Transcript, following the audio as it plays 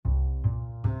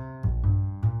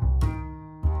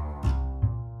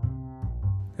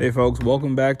Hey folks,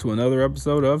 welcome back to another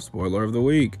episode of Spoiler of the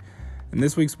Week. And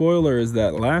this week's spoiler is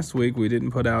that last week we didn't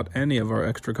put out any of our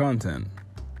extra content.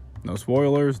 No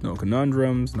spoilers, no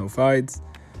conundrums, no fights,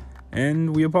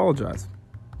 and we apologize.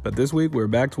 But this week we're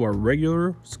back to our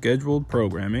regular scheduled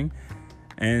programming,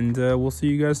 and we'll see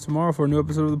you guys tomorrow for a new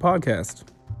episode of the podcast.